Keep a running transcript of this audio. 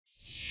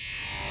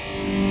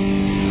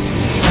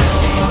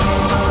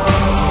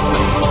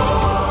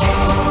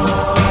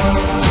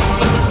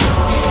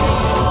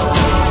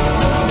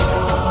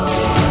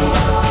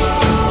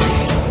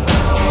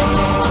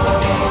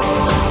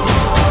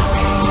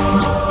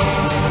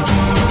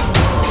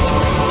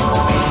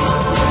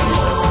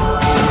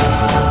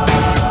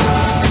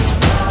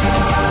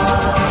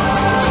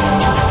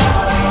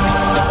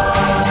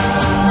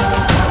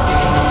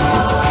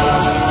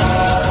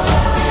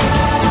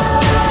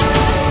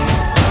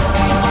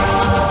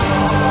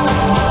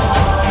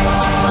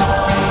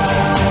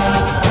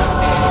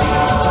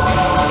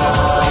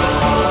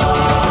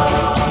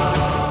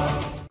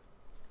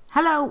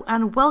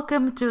and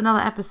welcome to another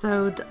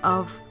episode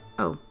of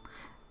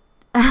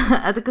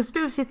the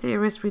Conspiracy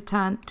Theorists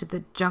return to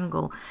the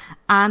jungle.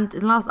 And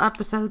the last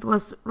episode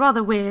was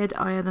rather weird.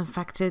 I had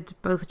infected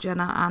both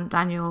Jenna and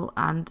Daniel,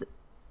 and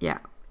yeah,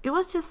 it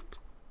was just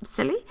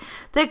silly.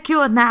 They're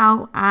cured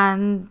now,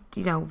 and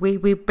you know, we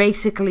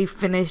basically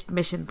finished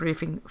mission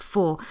briefing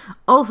 4.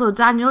 Also,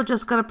 Daniel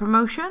just got a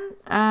promotion.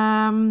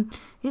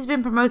 He's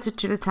been promoted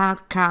to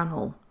Lieutenant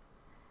Colonel.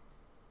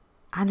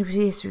 And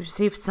he's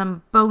received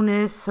some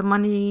bonus, some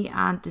money,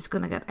 and is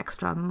going to get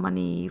extra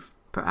money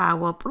per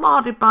hour,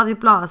 blah, blah, blah,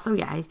 blah. So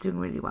yeah, he's doing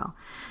really well.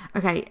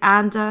 Okay,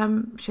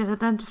 and she has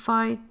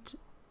identified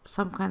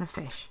some kind of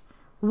fish.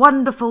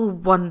 Wonderful,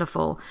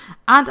 wonderful.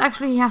 And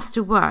actually he has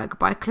to work,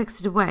 but I clicked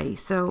it away,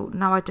 so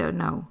now I don't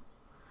know.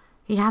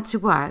 He had to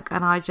work,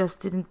 and I just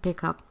didn't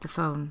pick up the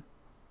phone.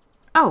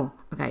 Oh,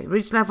 okay,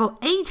 reach level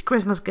 8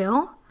 Christmas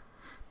Gill.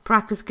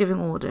 Practice giving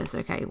orders.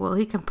 Okay, well,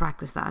 he can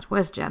practice that.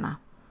 Where's Jenna?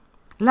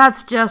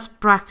 Let's just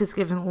practice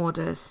giving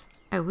orders.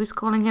 Oh, who's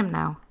calling him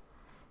now?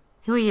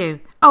 Who are you?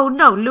 Oh,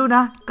 no,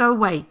 Luna, go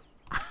away.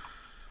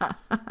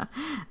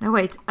 No,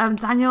 wait.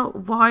 Daniel,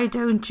 why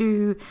don't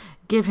you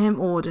give him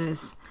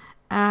orders?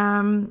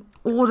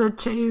 Order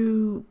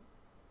to,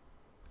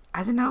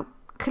 I don't know,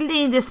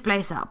 clean this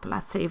place up.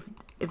 Let's see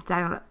if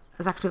Daniel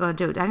is actually going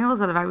to do it.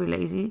 Daniel's a very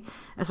lazy,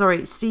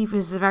 Steve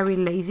is a very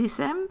lazy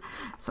sim,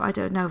 so I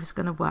don't know if it's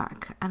going to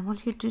work. And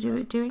what are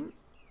you doing?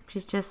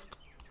 She's just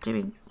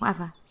doing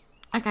whatever.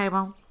 Okay,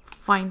 well,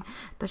 fine.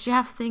 Does she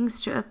have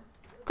things to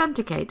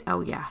authenticate?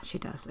 Oh, yeah, she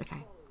does.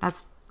 Okay,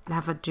 let's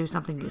have her do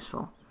something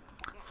useful.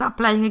 Start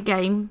playing a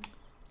game.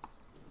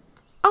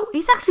 Oh,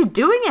 he's actually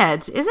doing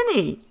it, isn't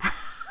he?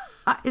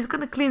 He's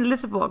going to clean the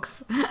litter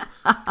box.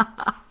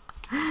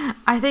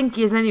 I think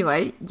he is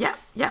anyway.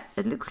 Yep,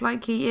 it looks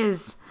like he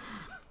is.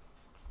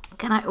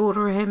 Can I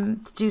order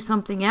him to do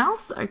something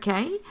else?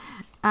 Okay.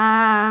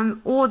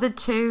 Order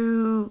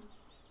to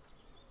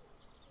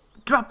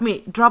drop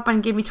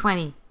and give me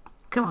 20.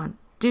 Come on,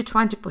 do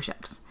 20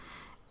 push-ups.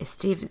 Is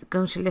Steve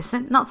going to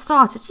listen? Not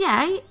started.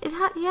 Yeah,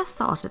 he has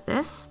started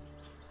this.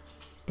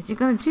 Is he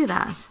going to do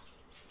that?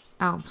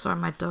 Oh, sorry,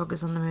 my dog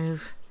is on the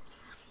move.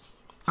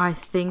 I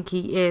think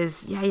he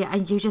is. Yeah,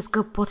 and you just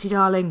go potty,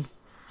 darling.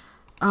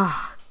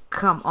 Oh,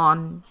 come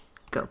on.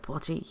 Go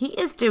potty. He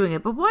is doing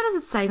it, but why does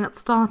it say not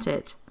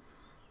started?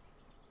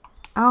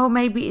 Oh,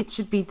 maybe it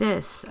should be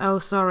this. Oh,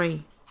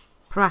 sorry.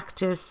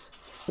 Practice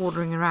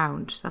ordering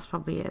around. That's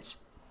probably it.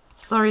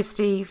 Sorry,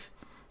 Steve.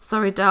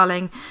 Sorry,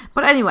 darling.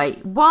 But anyway,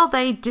 while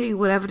they do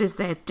whatever it is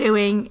they're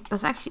doing,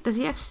 does he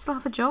actually still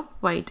have a job?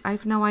 Wait, I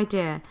have no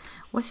idea.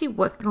 Was he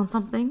working on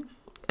something?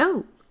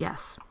 Oh,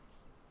 yes.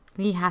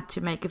 He had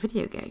to make a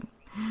video game.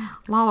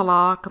 La la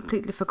la,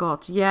 completely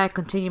forgot. Yeah,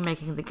 continue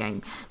making the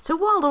game. So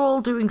while they're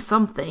all doing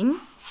something,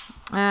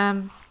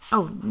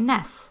 oh,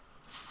 Ness.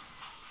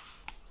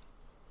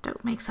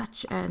 Don't make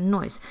such a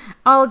noise.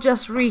 I'll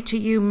just read to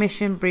you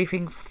mission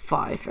briefing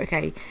 5.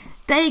 Okay.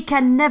 They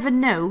can never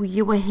know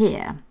you were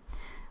here.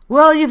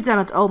 Well, you've done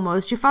it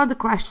almost. You found the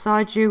crash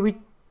site, you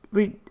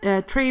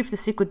retrieved the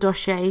secret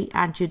dossier,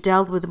 and you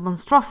dealt with the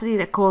monstrosity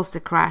that caused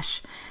the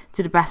crash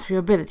to the best of your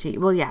ability.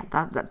 Well, yeah,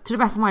 that to the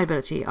best of my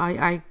ability.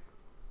 I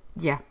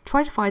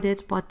tried to fight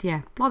it, but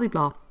yeah, blah blah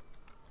blah.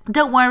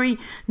 Don't worry,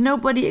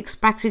 nobody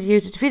expected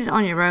you to defeat it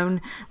on your own.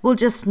 We'll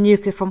just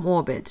nuke it from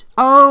orbit.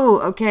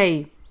 Oh,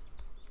 okay.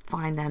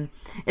 Fine then.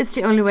 It's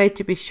the only way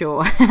to be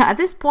sure. At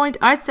this point,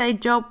 I'd say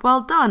job well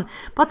done,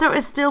 but there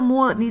is still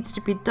more that needs to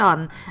be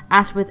done.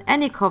 As with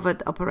any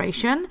covert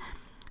operation,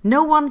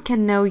 no one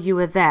can know you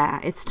were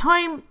there. It's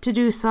time to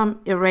do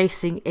some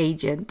erasing,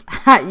 Agent.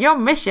 Your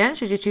mission,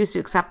 should you choose to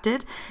accept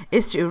it,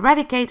 is to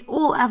eradicate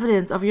all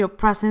evidence of your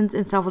presence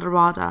in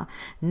Selvadorada.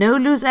 No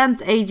loose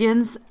ends,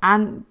 agents,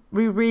 and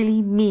we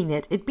really mean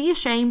it. It'd be a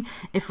shame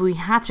if we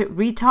had to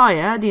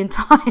retire the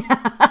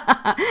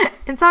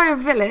entire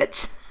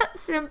village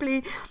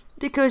simply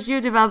because you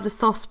developed a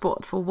soft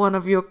spot for one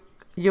of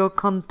your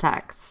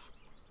contacts.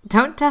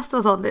 Don't test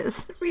us on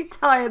this.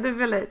 Retire the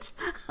village.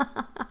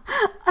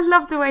 I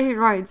love the way he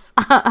writes.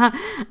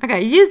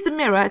 Okay, use the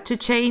mirror to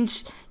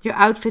change your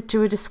outfit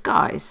to a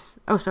disguise.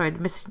 Oh, sorry,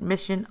 the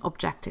mission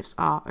objectives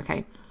are,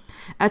 okay.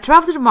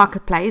 Travel to the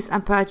marketplace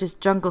and purchase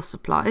jungle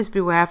supplies.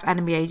 Beware of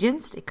enemy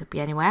agents. It could be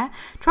anywhere.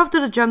 Travel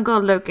to the jungle,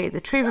 locate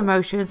the tree of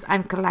emotions,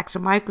 and collect a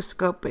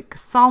microscopic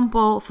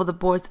sample for the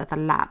boys at the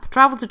lab.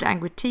 Travel to the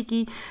Angry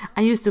Tiki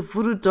and use the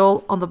voodoo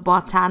doll on the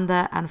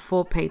bartender and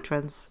 4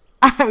 patrons.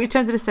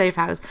 Return to the safe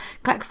house.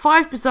 Collect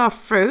 5 bizarre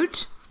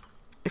fruit.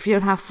 If you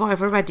don't have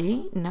 5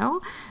 already,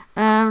 no.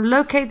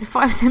 Locate the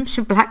 5 Sims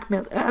you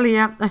blackmailed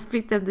earlier and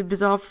feed them the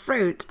bizarre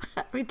fruit.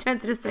 Return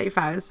to the safe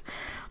house.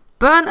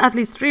 Burn at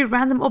least 3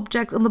 random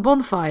objects on the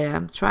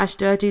bonfire. Trash,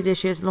 dirty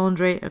dishes,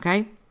 laundry,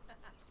 okay.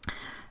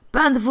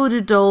 Burn the voodoo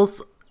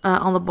dolls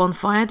on the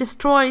bonfire.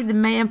 Destroy the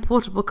Mayhem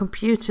portable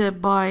computer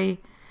by...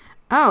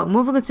 Oh,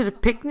 moving it to the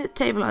picnic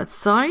table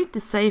outside the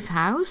safe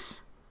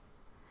house.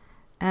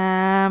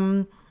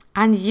 And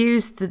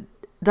use the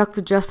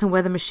Dr. Justin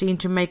weather machine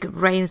to make it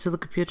rain until the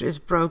computer is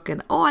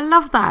broken. Oh, I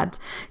love that.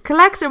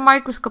 Collect a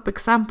microscopic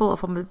sample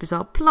from a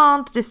bizarre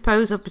plant.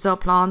 Dispose of bizarre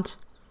plant.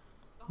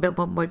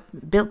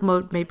 Build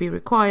mode may be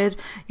required.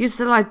 Use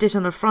the light dish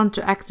on the front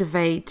to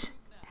activate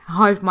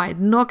hive mind.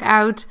 Knock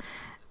out.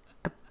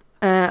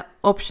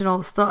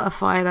 Optional, start a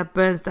fire that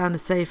burns down the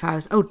safe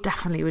house. Oh,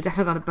 definitely. We're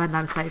definitely going to burn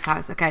down the safe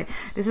house. Okay.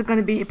 This is going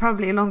to be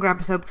probably a longer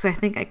episode because I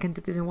think I can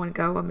do this in one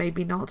go, or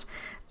maybe not.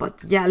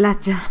 But yeah,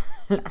 let's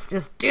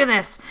just do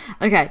this.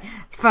 Okay.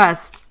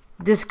 First,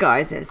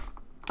 disguises.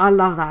 I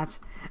love that.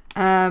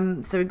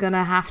 So we're going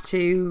to have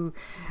to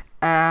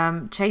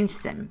change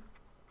Sim.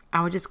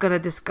 And we're just going to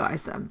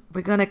disguise them.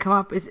 We're going to come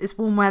up. It's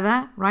warm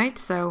weather, right?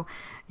 So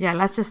yeah,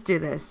 let's just do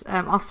this.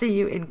 I'll see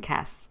you in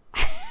Cass.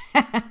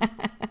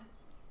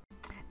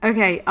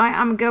 Okay, I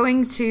am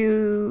going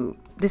to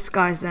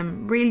disguise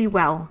them really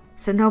well,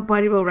 so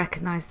nobody will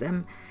recognize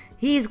them.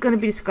 He's going to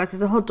be disguised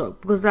as a hot dog,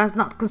 because that's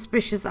not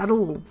conspicuous at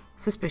all.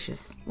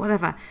 Suspicious,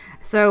 whatever.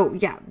 So,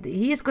 yeah,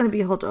 he is going to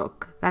be a hot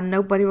dog, then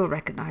nobody will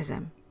recognize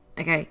him.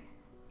 Okay,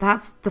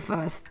 that's the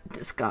first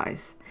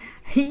disguise.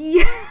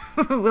 He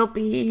will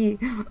be,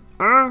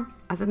 I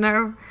don't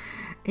know,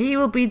 he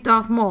will be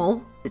Darth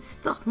Maul. It's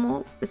Darth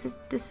Maul. Is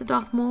this the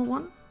Darth Maul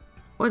one?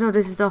 Oh no,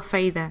 this is Darth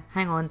Vader.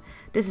 Hang on,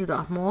 this is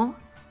Darth Maul.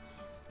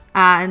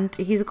 And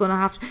he's gonna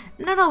have to...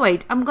 No,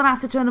 wait. I'm gonna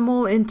have to turn them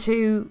all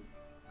into...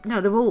 No,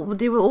 they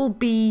will all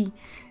be...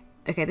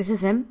 Okay, this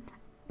is him.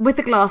 With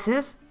the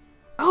glasses.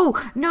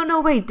 Oh, no,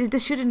 wait.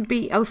 This shouldn't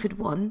be outfit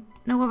 1.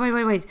 No,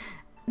 wait.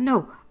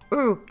 No.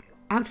 Oh,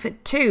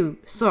 outfit 2.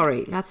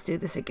 Sorry, let's do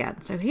this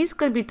again. So he's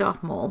gonna be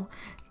Darth Maul,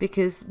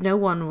 because no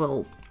one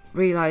will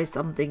realize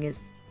something is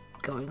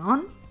going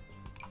on.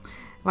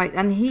 Right,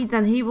 and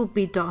he will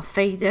be Darth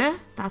Vader.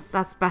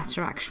 That's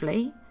better,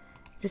 actually.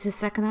 This is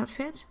second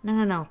outfit?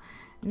 No.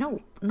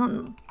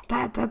 Don't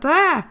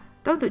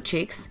do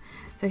cheeks.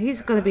 So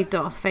he's gonna be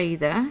Darth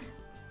Vader.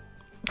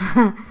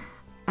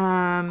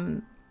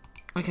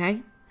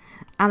 Okay.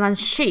 And then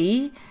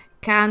she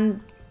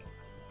can...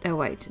 Oh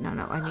wait, no,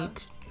 I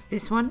need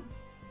this one.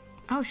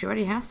 Oh, she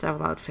already has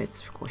several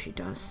outfits. Of course she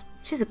does.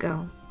 She's a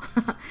girl.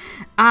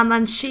 And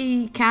then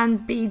she can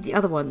be the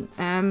other one.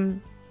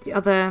 The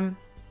other...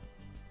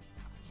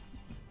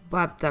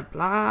 Blah, blah,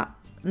 blah.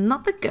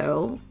 Not the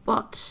girl,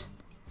 but...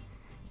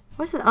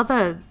 Where's the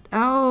other?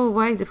 Oh,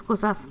 wait, of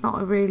course, that's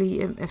not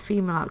really a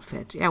female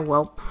outfit. Yeah,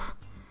 well,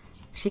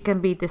 she can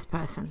be this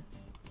person.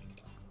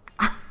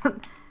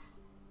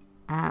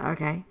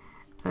 Okay.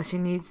 So she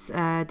needs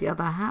the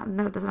other hat.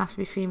 No, it doesn't have to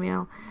be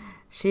female.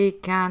 She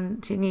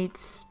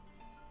needs...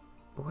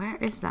 Where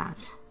is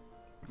that?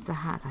 It's a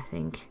hat, I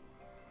think.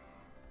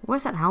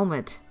 Where's that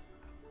helmet?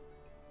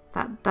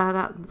 That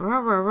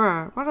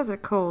what is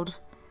it called?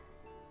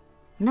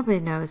 Nobody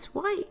knows.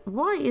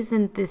 Why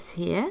isn't this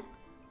here?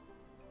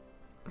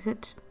 Is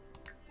it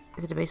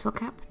a baseball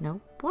cap?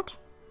 No. What?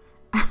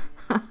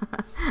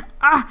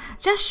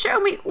 Just show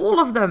me all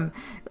of them.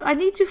 I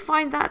need to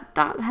find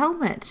that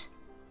helmet.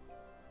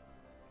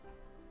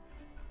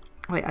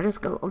 Wait, I'll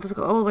just go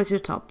all the way to the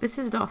top. This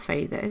is Darth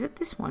Vader. Is it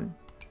this one?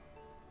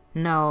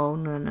 No.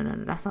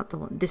 That's not the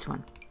one. This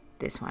one.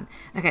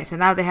 Okay, so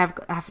now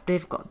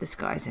they've got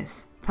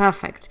disguises.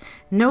 Perfect.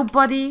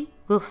 Nobody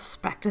will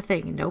suspect a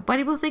thing.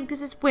 Nobody will think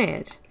this is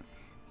weird.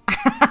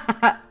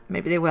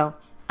 Maybe they will.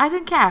 I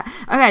don't care.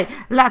 Okay,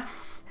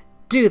 let's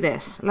do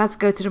this. Let's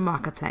go to the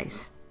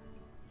marketplace.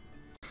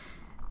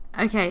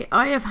 Okay,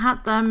 I have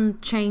had them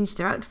change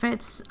their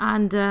outfits,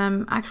 and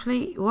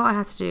actually what I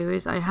had to do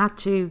is I had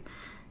to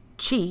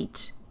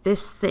cheat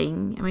this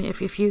thing. I mean,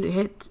 if you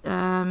hit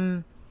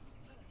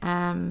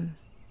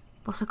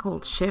what's it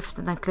called, shift,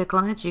 and then click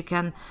on it, you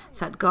can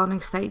set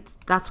gardening state.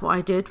 That's what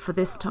I did for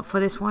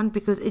this one,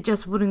 because it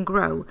just wouldn't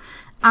grow.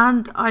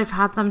 And I've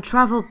had them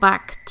travel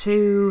back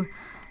to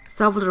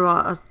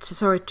Selvadorada,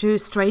 to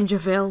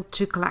Strangerville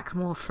to collect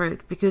more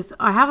fruit, because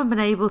I haven't been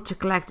able to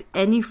collect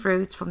any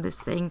fruits from this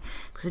thing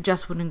because it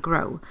just wouldn't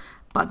grow.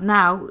 But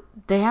now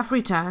they have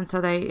returned, so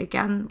they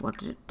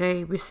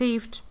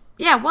received.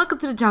 Yeah, welcome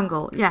to the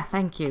jungle. Yeah,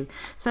 thank you.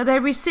 So they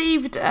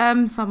received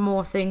some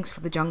more things for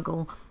the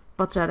jungle,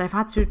 but they've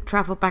had to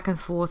travel back and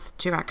forth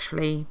to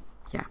actually,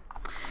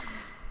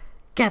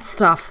 get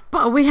stuff.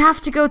 But we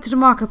have to go to the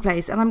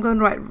marketplace, and I'm going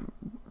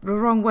the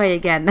wrong way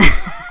again.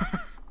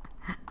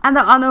 And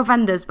there are no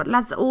vendors, but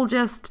let's all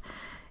just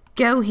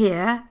go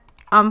here.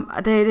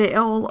 They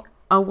all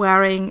are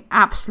wearing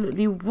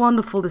absolutely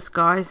wonderful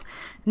disguise.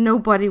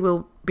 Nobody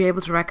will be able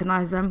to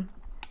recognize them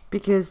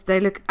because they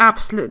look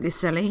absolutely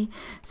silly.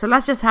 So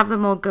let's just have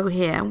them all go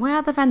here. Where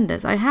are the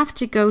vendors? I have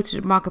to go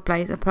to the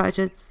marketplace and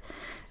purchase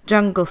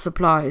jungle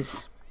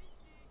supplies.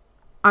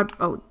 I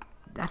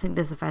think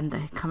there's a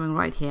vendor coming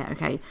right here.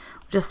 Okay,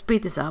 just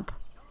speed this up.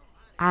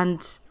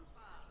 And...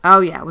 oh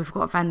yeah, we've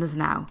got vendors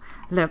now.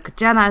 Look,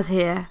 Jenna's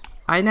here.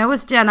 I know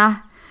it's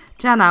Jenna.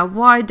 Jenna,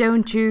 why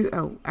don't you...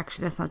 oh,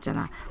 actually, that's not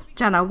Jenna.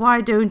 Jenna,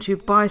 why don't you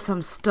buy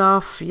some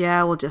stuff?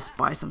 Yeah, we'll just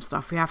buy some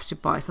stuff. We have to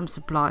buy some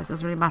supplies.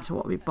 Doesn't really matter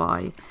what we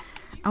buy.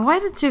 And why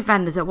are the two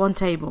vendors at one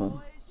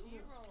table?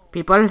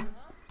 People,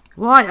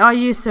 Why are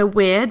you so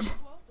weird?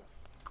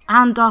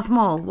 And Darth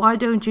Maul, why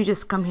don't you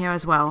just come here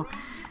as well?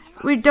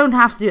 We don't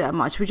have to do that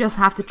much. We just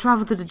have to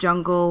travel to the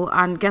jungle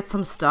and get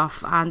some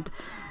stuff. And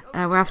we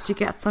have to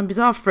get some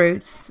bizarre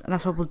fruits. And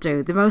that's what we'll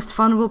do. The most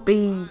fun will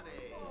be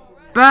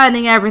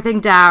burning everything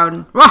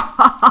down.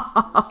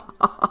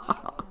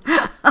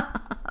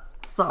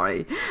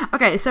 Sorry.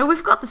 Okay, so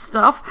we've got the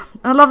stuff.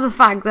 I love the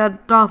fact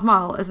that Darth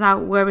Maul is now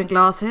wearing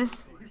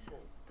glasses.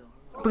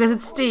 Because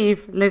it's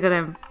Steve. Look at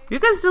him. You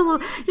can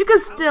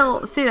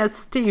still see that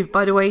Steve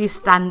by the way he's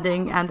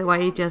standing and the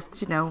way he just,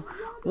 you know,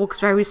 walks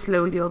very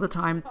slowly all the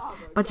time.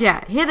 But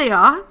yeah, here they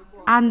are.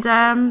 And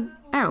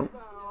oh,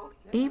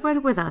 he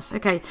went with us.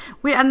 Okay,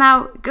 we are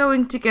now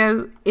going to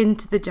go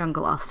into the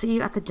jungle. I'll see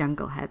you at the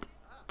jungle head,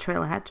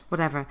 trailhead,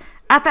 whatever,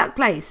 at that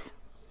place.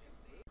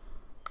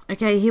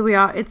 Okay, here we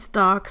are. It's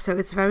dark, so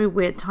it's a very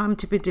weird time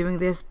to be doing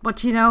this.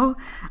 But you know,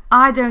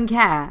 I don't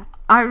care.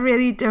 I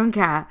really don't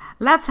care.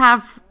 Let's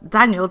have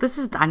Daniel. This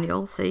is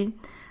Daniel, see?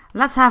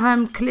 Let's have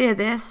him clear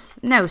this.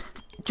 No,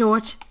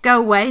 George, go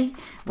away.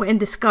 We're in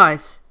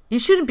disguise. You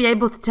shouldn't be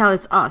able to tell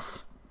it's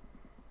us.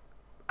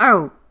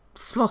 Oh,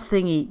 sloth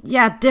thingy.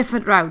 Yeah,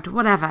 different route,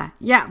 whatever.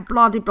 Yeah,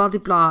 blah, blah,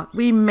 blah.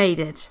 We made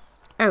it.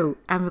 Oh,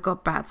 and we've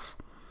got bats.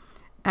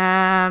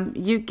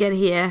 You get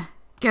here.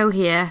 Go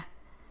here.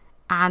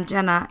 And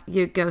Jenna,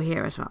 you go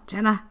here as well.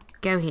 Jenna,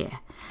 go here.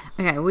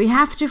 Okay, we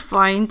have to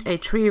find a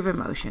tree of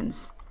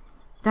emotions.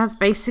 That's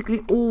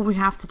basically all we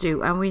have to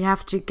do. And we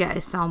have to get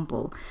a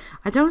sample.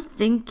 I don't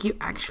think you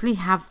actually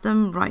have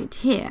them right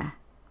here.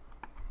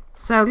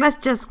 So let's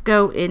just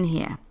go in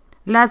here.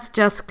 Let's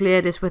just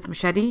clear this with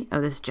machete.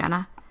 Oh, this is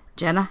Jenna.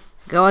 Jenna,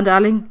 go on,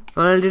 darling.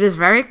 We'll do this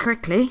very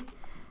quickly.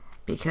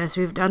 Because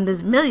we've done this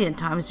a million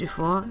times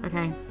before.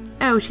 Okay.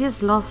 Oh, she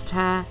has lost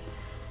her...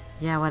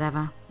 Yeah,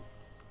 whatever.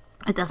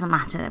 It doesn't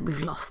matter that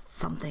we've lost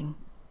something.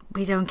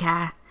 We don't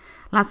care.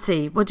 Let's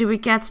see. What do we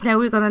get? No,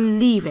 we're going to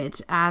leave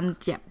it. And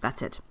yeah,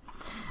 that's it.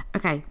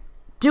 Okay.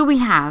 Do we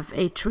have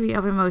a tree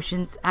of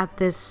emotions at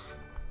this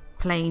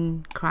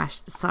plane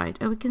crashed site?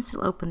 Oh, we can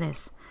still open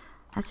this.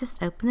 Let's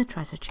just open the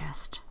treasure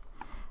chest.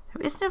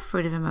 There is no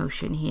fruit of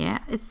emotion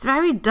here. It's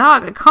very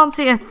dark. I can't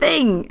see a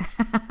thing.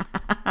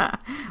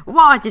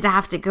 Why did I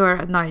have to go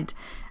at night?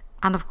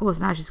 And of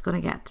course, now she's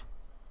going to get...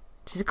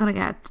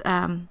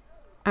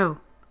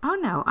 Oh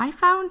no, I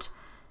found...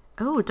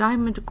 Oh,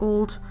 diamond,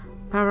 gold,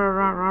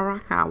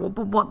 parararaka.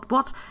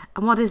 What?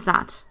 And what is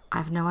that? I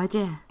have no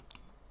idea.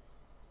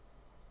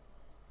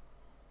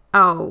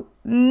 Oh,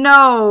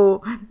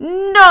 no.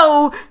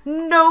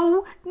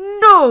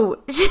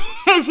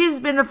 She's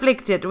been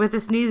afflicted with the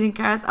sneezing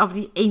curse of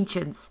the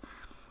ancients.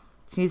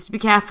 She needs to be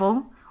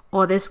careful,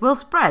 or this will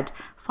spread.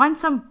 Find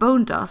some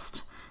bone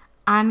dust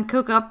and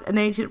cook up an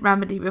ancient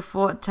remedy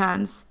before it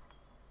turns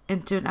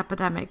into an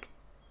epidemic.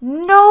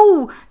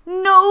 No!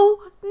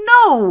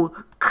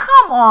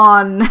 Come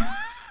on!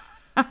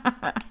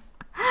 I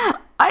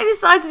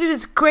decided to do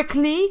this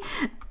quickly,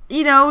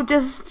 you know,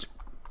 just...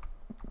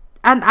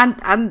 And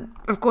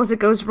of course it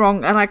goes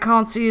wrong and I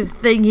can't see a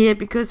thing here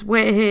because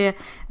we're here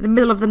in the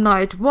middle of the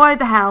night. Why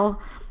the hell?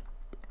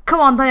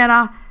 Come on,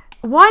 Diana.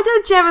 Why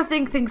don't you ever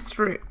think things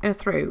through?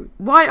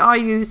 Why are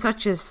you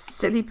such a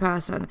silly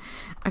person?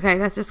 Okay,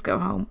 let's just go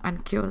home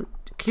and cure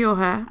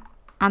her.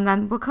 And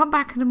then we'll come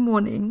back in the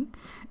morning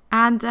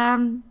and,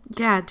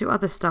 yeah, do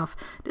other stuff.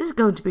 This is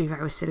going to be a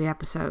very silly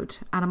episode.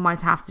 And I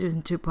might have to do it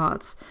in 2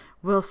 parts.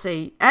 We'll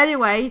see.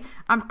 Anyway,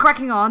 I'm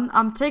cracking on.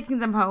 I'm taking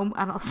them home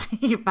and I'll see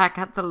you back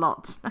at the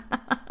lot.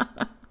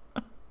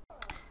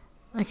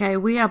 Okay,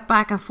 we are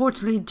back.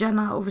 Unfortunately,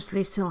 Jenna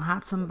obviously still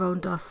had some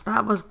bone dust.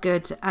 That was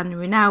good. And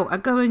we now are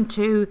going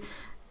to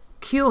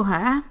cure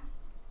her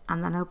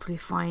and then hopefully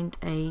find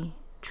a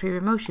tree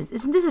of emotions.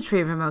 Isn't this a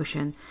tree of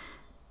emotion?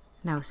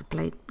 No, it's a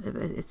blade.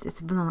 It's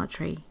a banana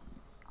tree.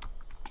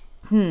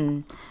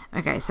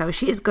 Okay, so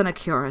she is going to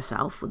cure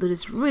herself. We'll do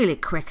this really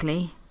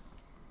quickly.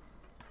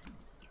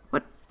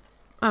 What?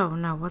 Oh,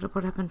 no.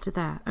 What happened to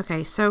that?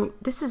 Okay, so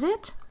this is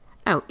it?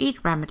 Oh,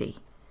 eat remedy.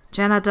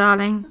 Jenna,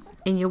 darling,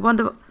 in your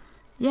wonder...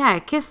 Yeah,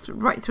 kissed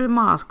right through the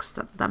masks.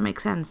 That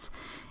makes sense.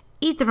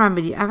 Eat the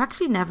remedy. I've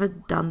actually never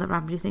done the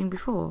remedy thing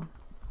before.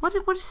 What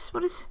is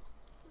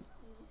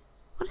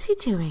he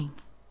doing?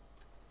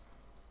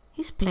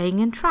 He's playing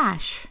in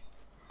trash.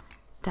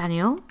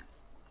 Daniel,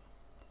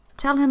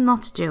 tell him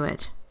not to do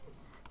it.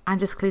 And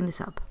just clean this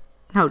up.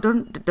 No,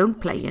 don't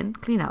play in.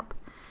 Clean up.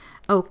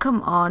 Oh,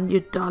 come on,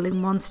 you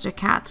darling monster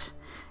cat.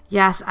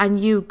 Yes,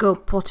 and you go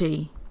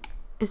potty.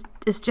 Is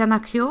Jenna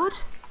cured?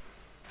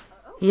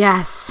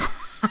 Yes.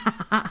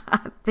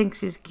 I think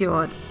she's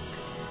cured.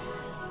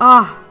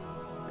 Oh,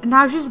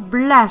 now she's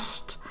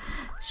blessed.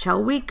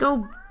 Shall we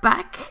go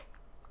back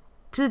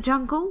to the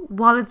jungle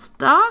while it's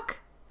dark?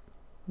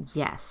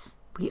 Yes,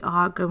 we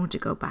are going to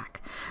go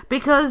back.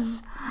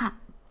 Because,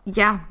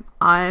 yeah,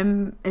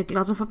 I'm a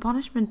glutton for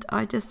punishment.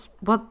 I just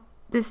want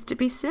this to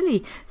be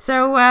silly.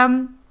 So,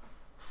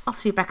 I'll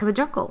see you back in the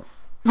jungle.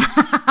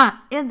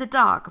 In the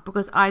dark,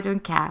 because I don't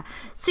care.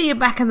 See you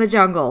back in the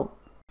jungle.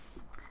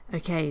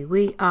 Okay,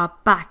 we are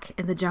back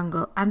in the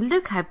jungle, and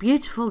look how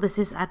beautiful this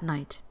is at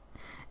night.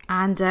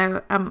 And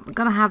I'm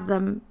gonna have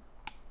them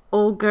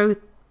all go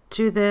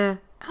to the...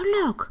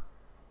 Oh, look!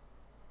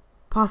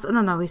 Past...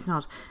 No, he's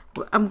not.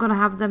 I'm gonna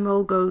have them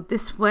all go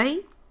this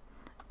way.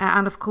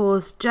 And of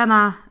course,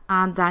 Jenna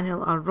and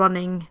Daniel are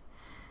running.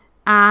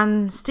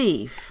 And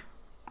Steve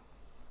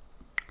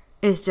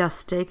is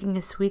just taking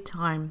his sweet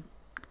time.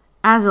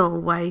 As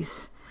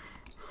always.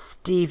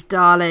 Steve,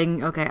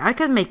 darling. Okay, I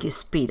can make you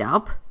speed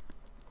up.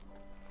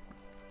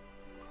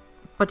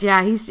 But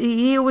yeah,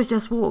 he always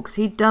just walks.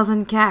 He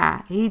doesn't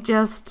care. He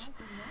just...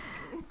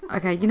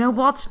 Okay, you know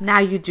what? Now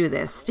you do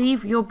this.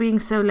 Steve, you're being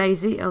so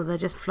lazy. Oh, they're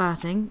just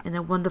flirting in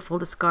their wonderful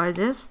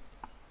disguises.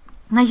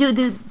 Now you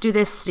do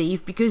this,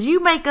 Steve, because you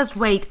make us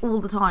wait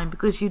all the time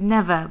because you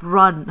never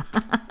run.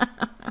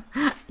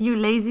 You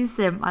lazy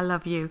sim. I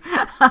love you.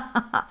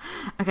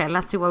 Okay,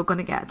 let's see what we're going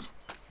to get.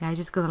 Yeah, he's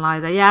just going to lie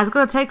there. Yeah, it's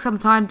going to take some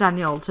time,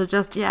 Daniel. So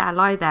just, yeah,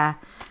 lie there.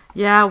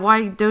 Yeah,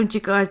 why don't you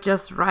guys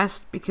just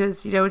rest?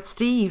 Because, you know, it's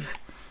Steve.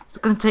 It's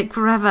going to take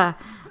forever.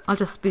 I'll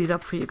just speed it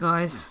up for you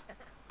guys.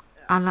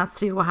 And let's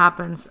see what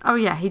happens. Oh,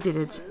 yeah, he did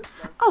it.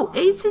 Oh,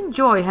 AIDS and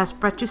joy has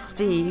spread to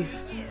Steve.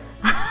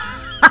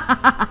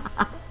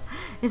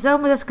 It's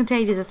almost as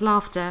contagious as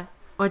laughter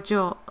or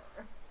joy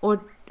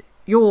or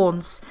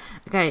yawns.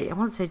 Okay, I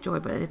want to say joy,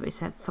 but he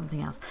said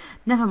something else.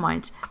 Never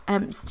mind.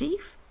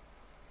 Steve?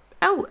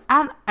 Oh,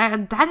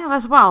 and Daniel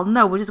as well.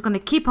 No, we're just going to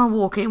keep on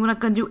walking. We're not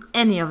going to do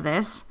any of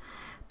this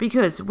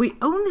because we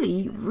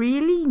only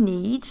really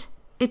need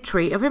a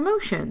tree of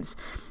emotions.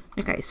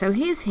 Okay, so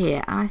he's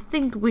here, and I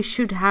think we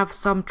should have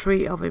some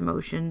tree of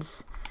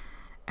emotions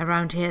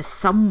around here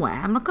somewhere.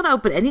 I'm not going to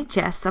open any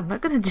chests. I'm not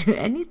going to do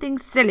anything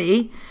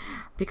silly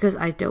because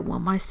I don't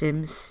want my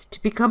Sims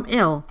to become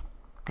ill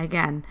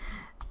again.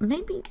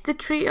 Maybe the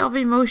tree of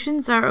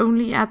emotions are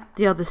only at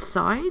the other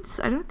sides.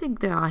 I don't think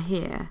they are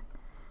here.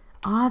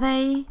 Are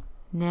they?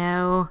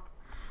 No.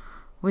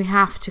 We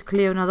have to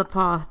clear another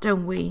path,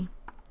 don't we?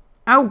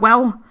 Oh,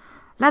 well,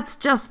 let's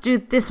just do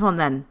this one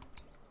then.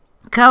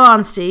 Come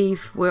on,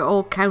 Steve. We're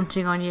all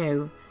counting on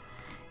you.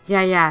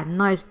 Yeah.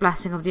 Nice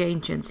blessing of the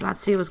ancients.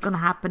 Let's see what's going to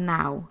happen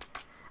now.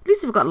 At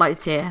least we've got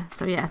lights here.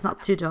 So, yeah, it's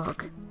not too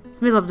dark. It's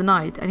the middle of the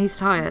night and he's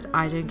tired.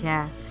 I don't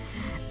care.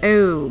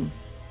 Oh.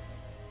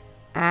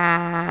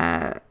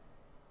 Yeah,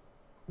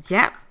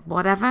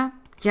 whatever.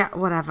 Yeah,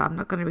 whatever. I'm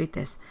not going to read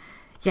this.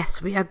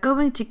 Yes, we are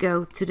going to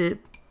go to the...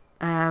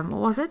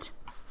 what was it?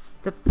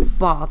 The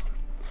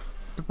baths.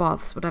 The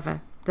baths,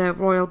 whatever. The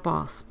royal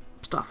baths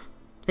stuff.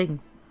 Thing.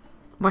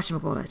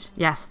 Whatchamacallit?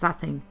 Yes, that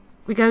thing.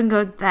 We're going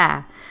to go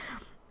there.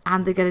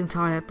 And they're getting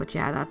tired, but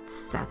yeah,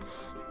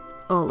 that's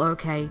all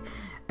okay.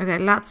 Okay,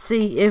 let's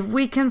see if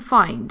we can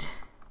find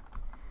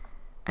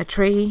a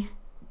tree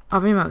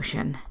of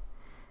emotion.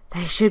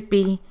 They should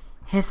be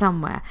here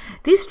somewhere.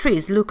 These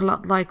trees look a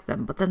lot like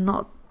them, but they're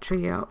not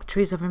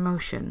trees of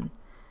emotion.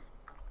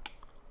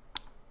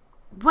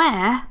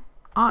 Where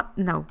are...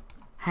 No,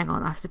 hang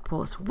on, I have to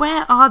pause.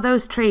 Where are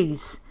those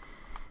trees?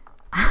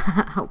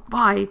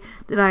 Why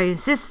did I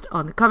insist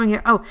on coming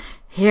here? Oh,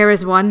 here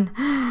is one.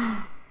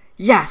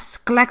 Yes,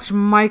 collect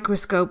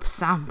microscope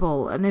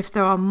sample. And if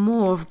there are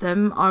more of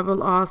them, I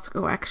will ask...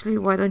 Oh, actually,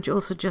 why don't you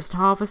also just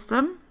harvest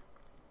them?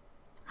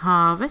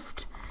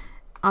 Harvest.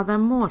 Are there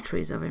more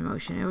trees of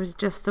emotion? It was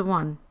just the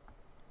one.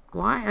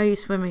 Why are you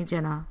swimming,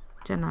 Jenna?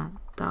 Jenna,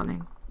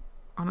 darling.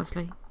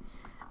 Honestly.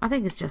 I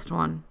think it's just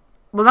one.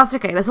 Well, that's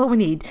okay. That's all we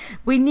need.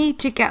 We need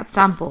to get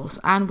samples.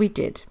 And we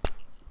did.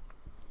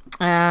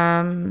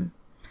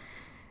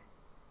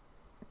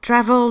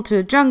 Travel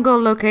to jungle,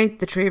 locate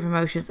the tree of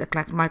emotions, and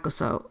collect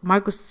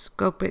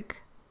microscopic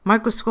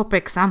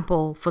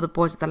sample for the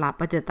boys at the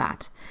lab. I did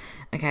that.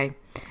 Okay.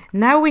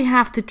 Now we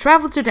have to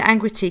travel to the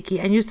Angry Tiki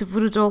and use the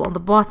voodoo doll on the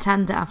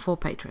bartender and 4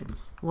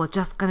 patrons. We're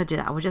just going to do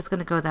that. We're just going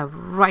to go there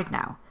right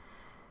now.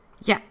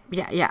 Yeah.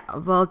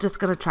 We're just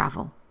going to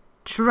travel.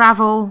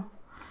 Travel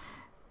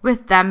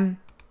with them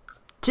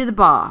to the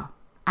bar.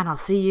 And I'll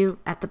see you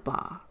at the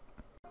bar.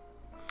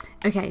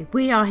 Okay,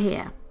 we are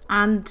here.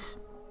 And...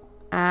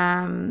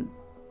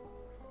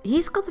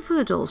 he's got the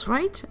voodoo dolls,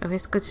 right? Oh,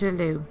 he's got to the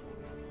loo.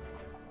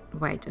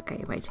 Wait.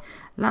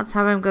 Let's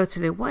have him go to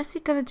the loo. What is he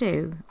gonna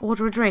do?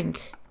 Order a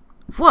drink?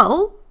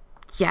 Well,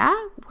 yeah.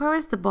 Where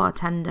is the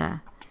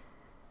bartender?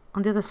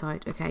 On the other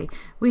side. Okay.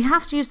 We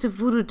have to use the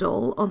voodoo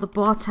doll on the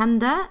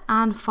bartender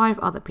and 5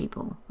 other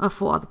people. Or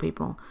 4 other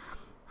people.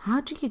 How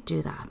do you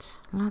do that?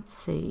 Let's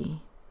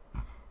see.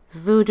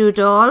 Voodoo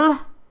doll.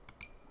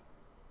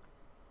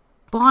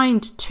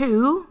 Bind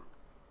to...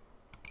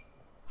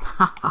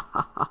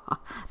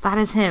 That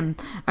is him.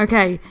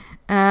 Okay.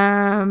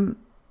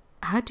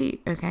 How do you...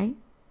 Okay.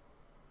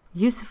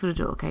 Use the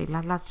voodoo doll. Okay,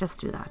 let's just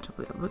do that.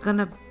 We're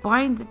gonna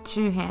bind it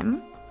to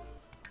him.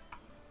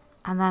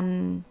 And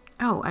then...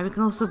 Oh, and we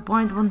can also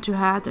bind one to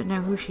her. I don't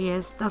know who she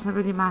is. Doesn't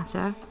really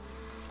matter.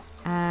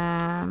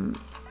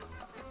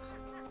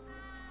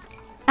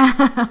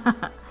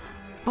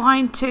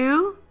 Bind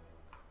to...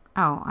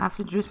 Oh, I have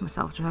to introduce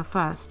myself to her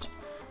first.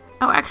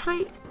 Oh,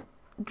 actually...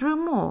 Drew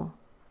Moore.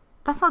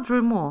 That's not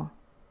Drew Moore.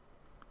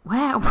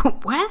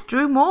 Where's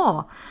Drew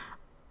Moore?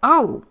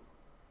 Oh.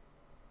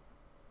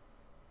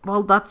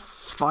 Well,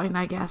 that's fine,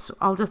 I guess.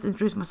 I'll just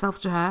introduce myself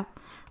to her.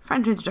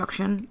 Friend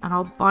introduction, and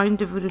I'll bind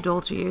the voodoo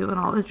doll to you, and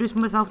I'll introduce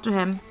myself to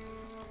him.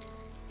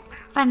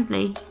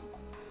 Friendly.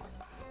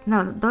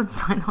 No, don't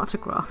sign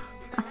autograph.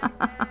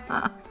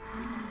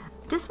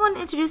 Just want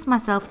to introduce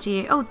myself to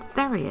you. Oh,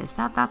 there he is.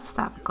 That's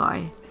that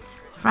guy.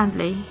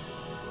 Friendly.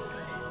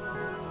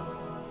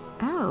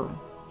 Oh.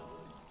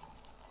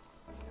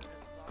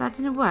 That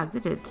didn't work,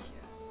 did it?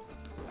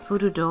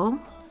 Voodoo doll.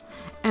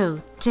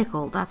 Oh,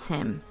 Tickle. That's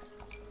him.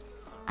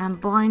 And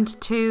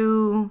bind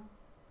to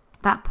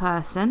that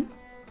person.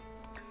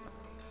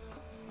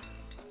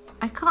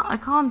 I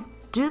can't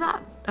do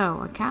that.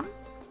 Oh, I can.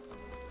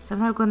 So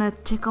I'm now gonna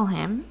tickle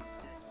him.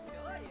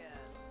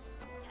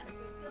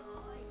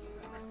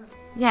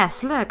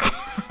 Yes, look.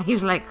 He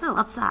was like, oh,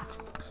 what's that?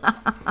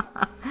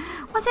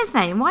 What's his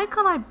name? Why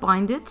can't I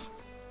bind it?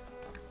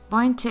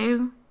 Bind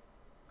to.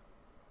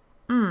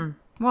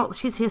 Well,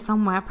 she's here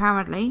somewhere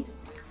apparently.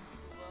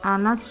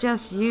 And let's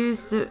just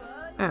use the.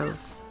 Oh.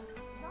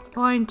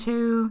 Bind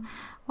to.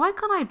 Why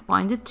can't I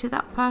bind it to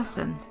that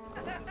person?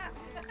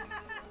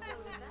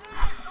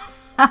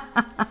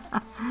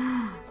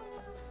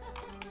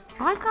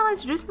 Why can't I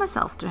introduce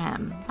myself to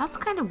him? That's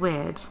kind of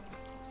weird.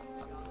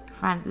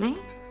 Friendly?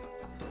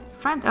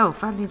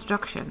 Friendly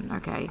introduction.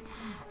 Okay.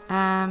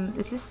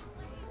 Is this...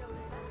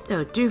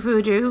 Oh, do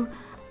voodoo.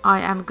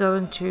 I am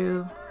going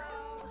to...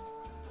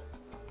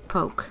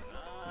 poke.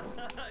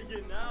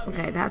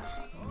 Okay,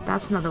 that's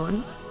another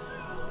one.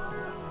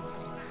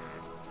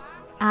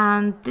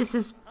 And this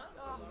is...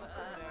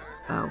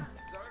 Oh.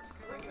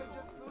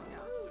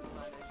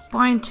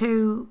 Bind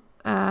to...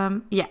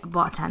 yeah,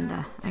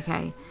 bartender.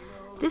 Okay.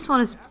 This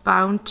one is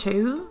bound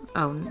to...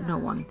 Oh, no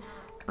one.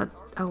 But,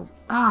 oh...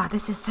 Ah,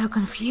 this is so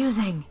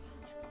confusing.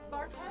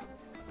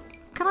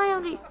 Can I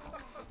only...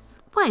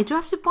 Wait, do I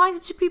have to bind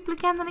it to people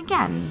again and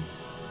again?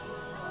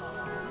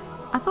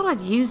 I thought I'd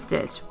used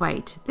it.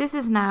 Wait, this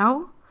is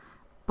now...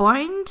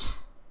 Bind...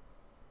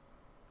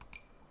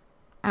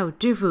 Oh,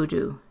 do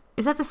voodoo.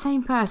 Is that the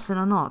same person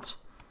or not?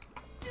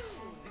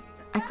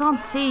 I can't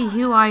see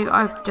who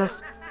I've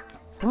just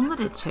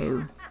bonded it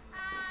to.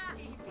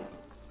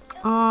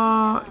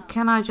 Or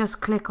can I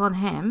just click on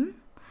him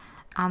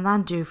and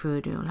then do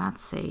voodoo?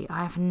 Let's see.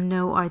 I have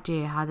no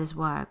idea how this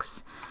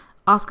works.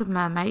 Ask a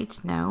mermaid.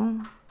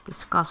 No.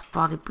 Discuss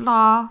bloody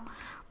blah.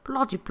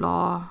 Bloody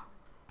blah.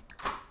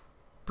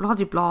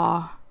 Bloody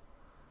blah.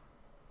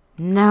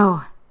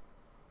 No.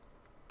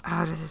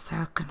 Oh, this is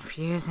so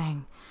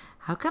confusing.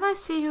 How can I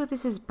see who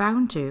this is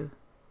bound to?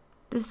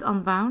 This is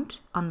unbound.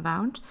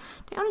 Unbound.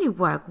 They only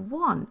work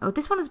one. Oh,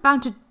 this one is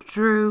bound to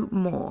Drew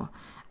Moore.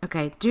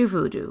 Okay, do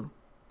voodoo.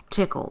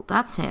 Tickle.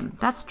 That's him.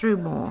 That's Drew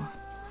Moore.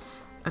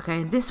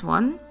 Okay, this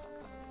one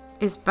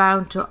is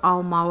bound to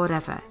Alma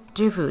whatever.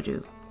 Do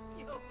voodoo.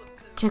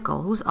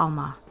 Tickle. Who's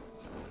Alma?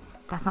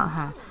 That's not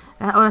her.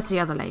 Oh, that's the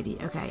other lady.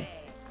 Okay.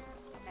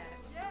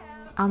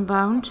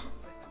 Unbound.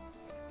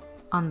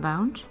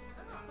 Unbound.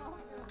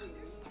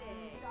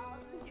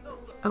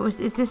 Oh, is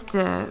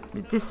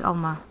this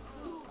Alma?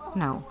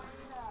 No.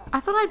 I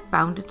thought I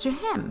bound it to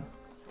him.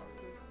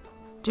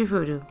 Do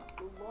voodoo.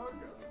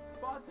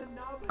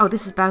 Oh,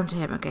 this is bound to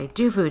him. Okay,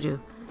 do voodoo.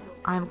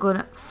 I'm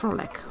gonna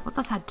frolic. What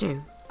does that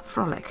do?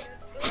 Frolic.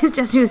 He's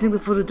just using the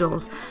voodoo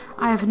dolls.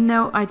 I have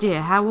no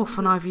idea how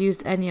often I've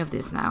used any of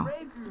this now.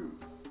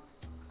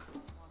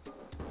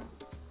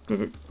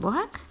 Did it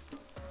work?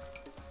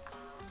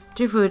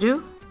 Do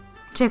voodoo.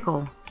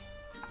 Tickle.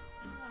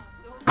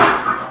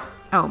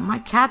 Oh, my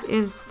cat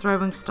is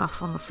throwing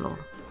stuff on the floor.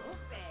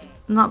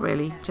 Not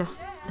really,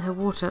 just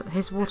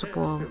his water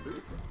ball.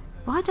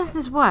 Why does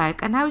this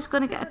work? And now he's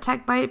going to get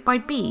attacked by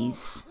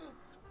bees.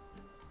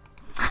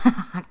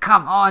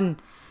 Come on.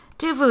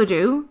 Do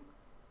voodoo.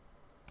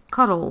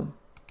 Cuddle.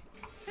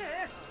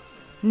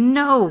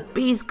 No,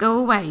 bees, go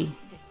away.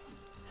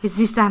 Is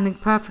he standing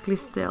perfectly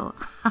still?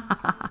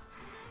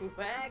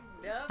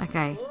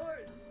 Okay.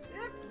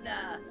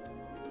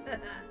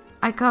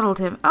 I cuddled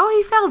him. Oh,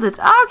 he felt it.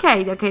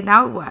 Okay,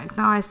 now it worked.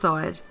 Now I saw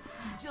it.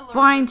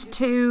 Bind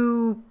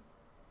to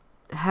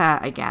her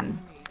again.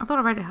 I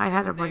thought I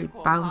had already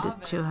bound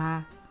it to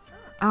her.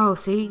 Oh,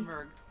 see?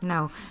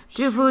 No.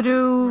 Do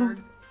voodoo.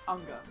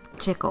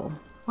 Tickle.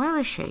 Where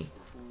is she?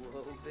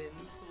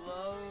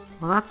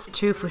 Well, that's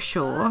two for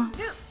sure.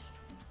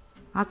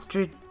 Let's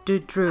do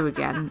Drew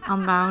again.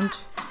 Unbound.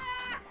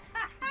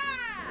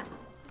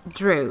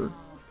 Drew.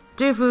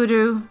 Do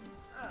voodoo.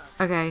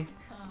 Okay.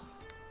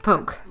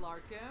 Poke.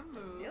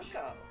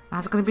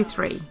 That's going to be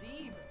 3.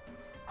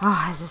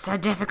 Oh, this is so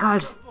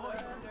difficult.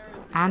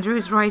 Andrew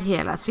is right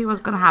here. Let's see what's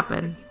going to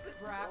happen.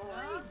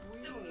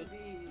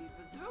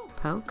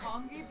 Poke.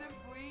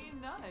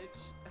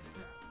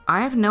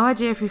 I have no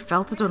idea if he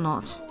felt it or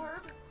not.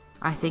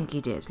 I think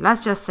he did. Let's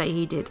just say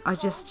he did.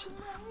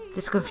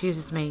 This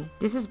confuses me.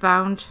 This is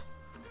bound.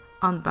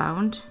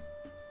 Unbound.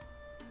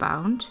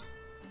 Bound.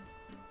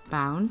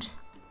 Bound.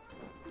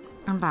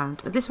 Unbound.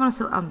 This one is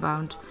still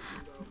unbound.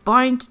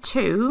 Bind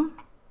to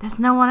There's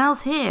no one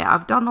else here.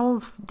 I've done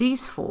all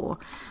these 4.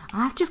 I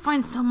have to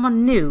find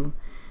someone new.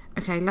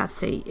 Okay, let's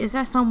see. Is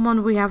there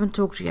someone we haven't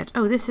talked to yet?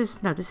 Oh, this is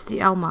the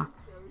Elma.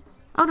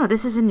 Oh no,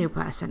 this is a new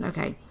person.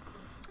 Okay.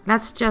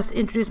 Let's just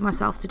introduce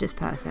myself to this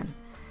person.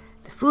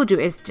 The Voodoo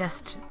is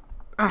just...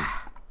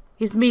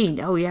 he's mean.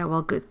 Oh yeah,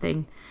 well, good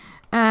thing.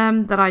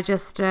 That I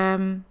just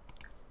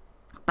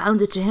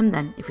bounded to him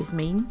then, if he's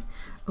mean.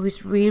 Oh,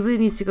 he really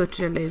needs to go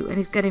to the loo, and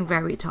he's getting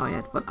very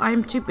tired. But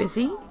I'm too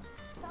busy.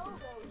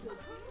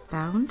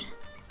 Bound.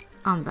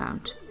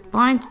 Unbound.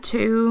 Bind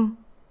to...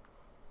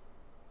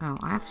 Oh,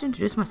 I have to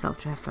introduce myself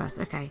to her first.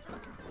 Okay.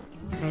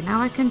 Okay,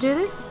 now I can do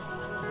this.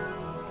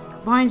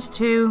 Bind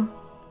to...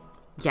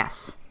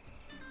 Yes.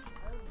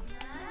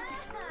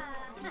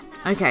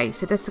 Okay,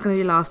 so that's going to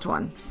be the last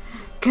one.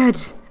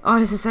 Good. Oh,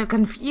 this is so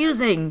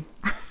confusing.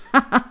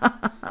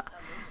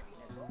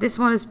 This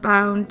one is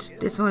bound.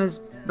 This one is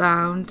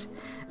bound.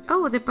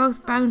 Oh, they're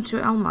both bound to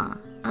Elma.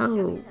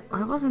 Oh,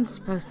 I wasn't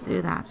supposed to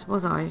do that,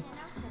 was I?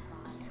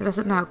 So does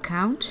it now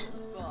count?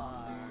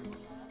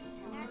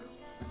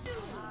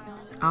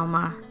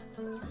 Alma.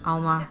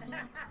 Alma.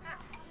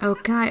 Oh,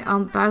 can I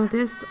unbound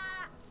this?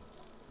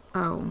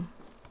 Oh.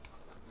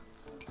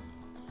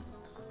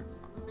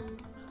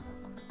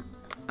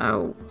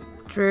 Oh,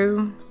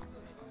 Drew.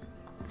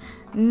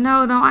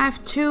 No, I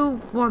have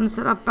 2 ones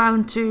that are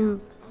bound to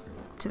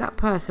that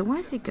person. Where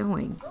is he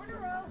going?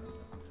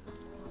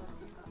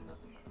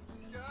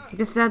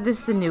 Because this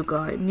is the new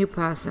guy, new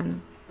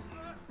person.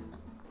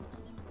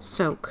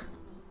 Soak.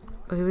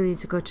 Oh, he really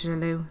needs to go to the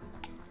loo.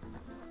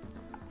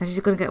 And she's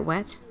gonna get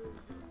wet.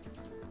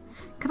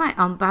 Can I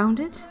unbound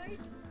it?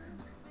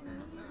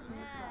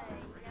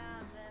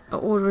 Or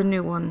order a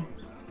new one?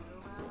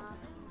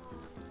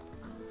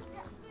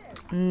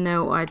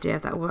 No idea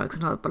if that works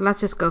or not, but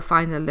let's just go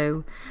find the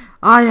loo.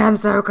 I am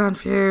so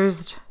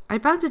confused. I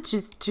bound it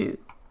to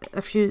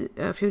a few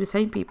of the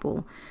same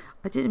people.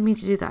 I didn't mean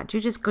to do that.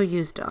 You just go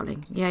use,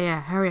 darling. Yeah,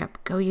 hurry up.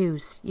 Go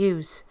use.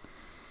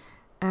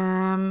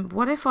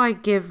 What if I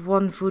give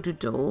one voodoo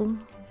doll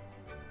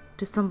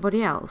to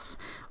somebody else?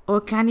 Or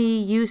can he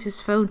use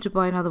his phone to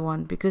buy another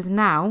one? Because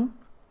now...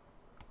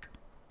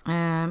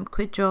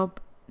 quit job.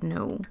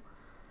 No.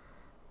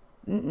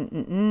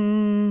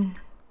 Can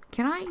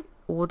I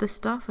order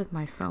stuff with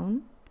my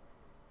phone?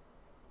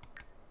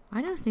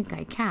 I don't think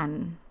I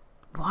can.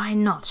 Why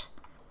not?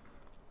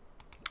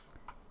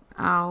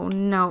 Oh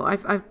no,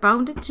 I've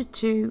bound it to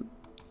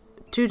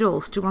two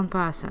dolls to one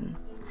person.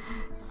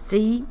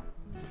 See?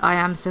 I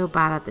am so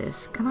bad at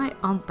this. Can I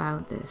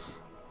unbound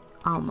this?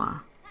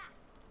 Alma.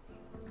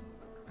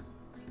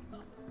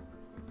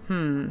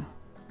 I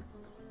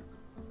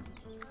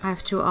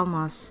have 2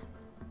 Almas.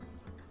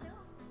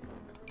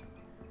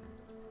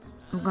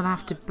 I'm gonna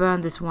have to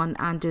burn this one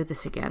and do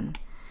this again.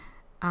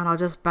 And I'll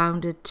just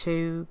bind it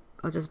to,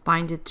 I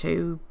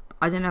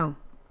don't know.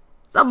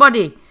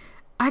 Somebody!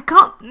 I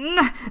can't,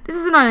 this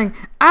is annoying.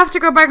 I have to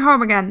go back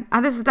home again.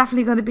 And this is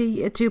definitely going to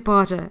be a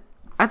 2-parter.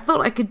 I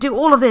thought I could do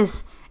all of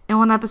this in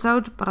one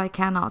episode, but I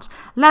cannot.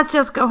 Let's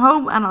just go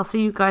home and I'll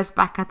see you guys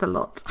back at the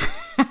lot.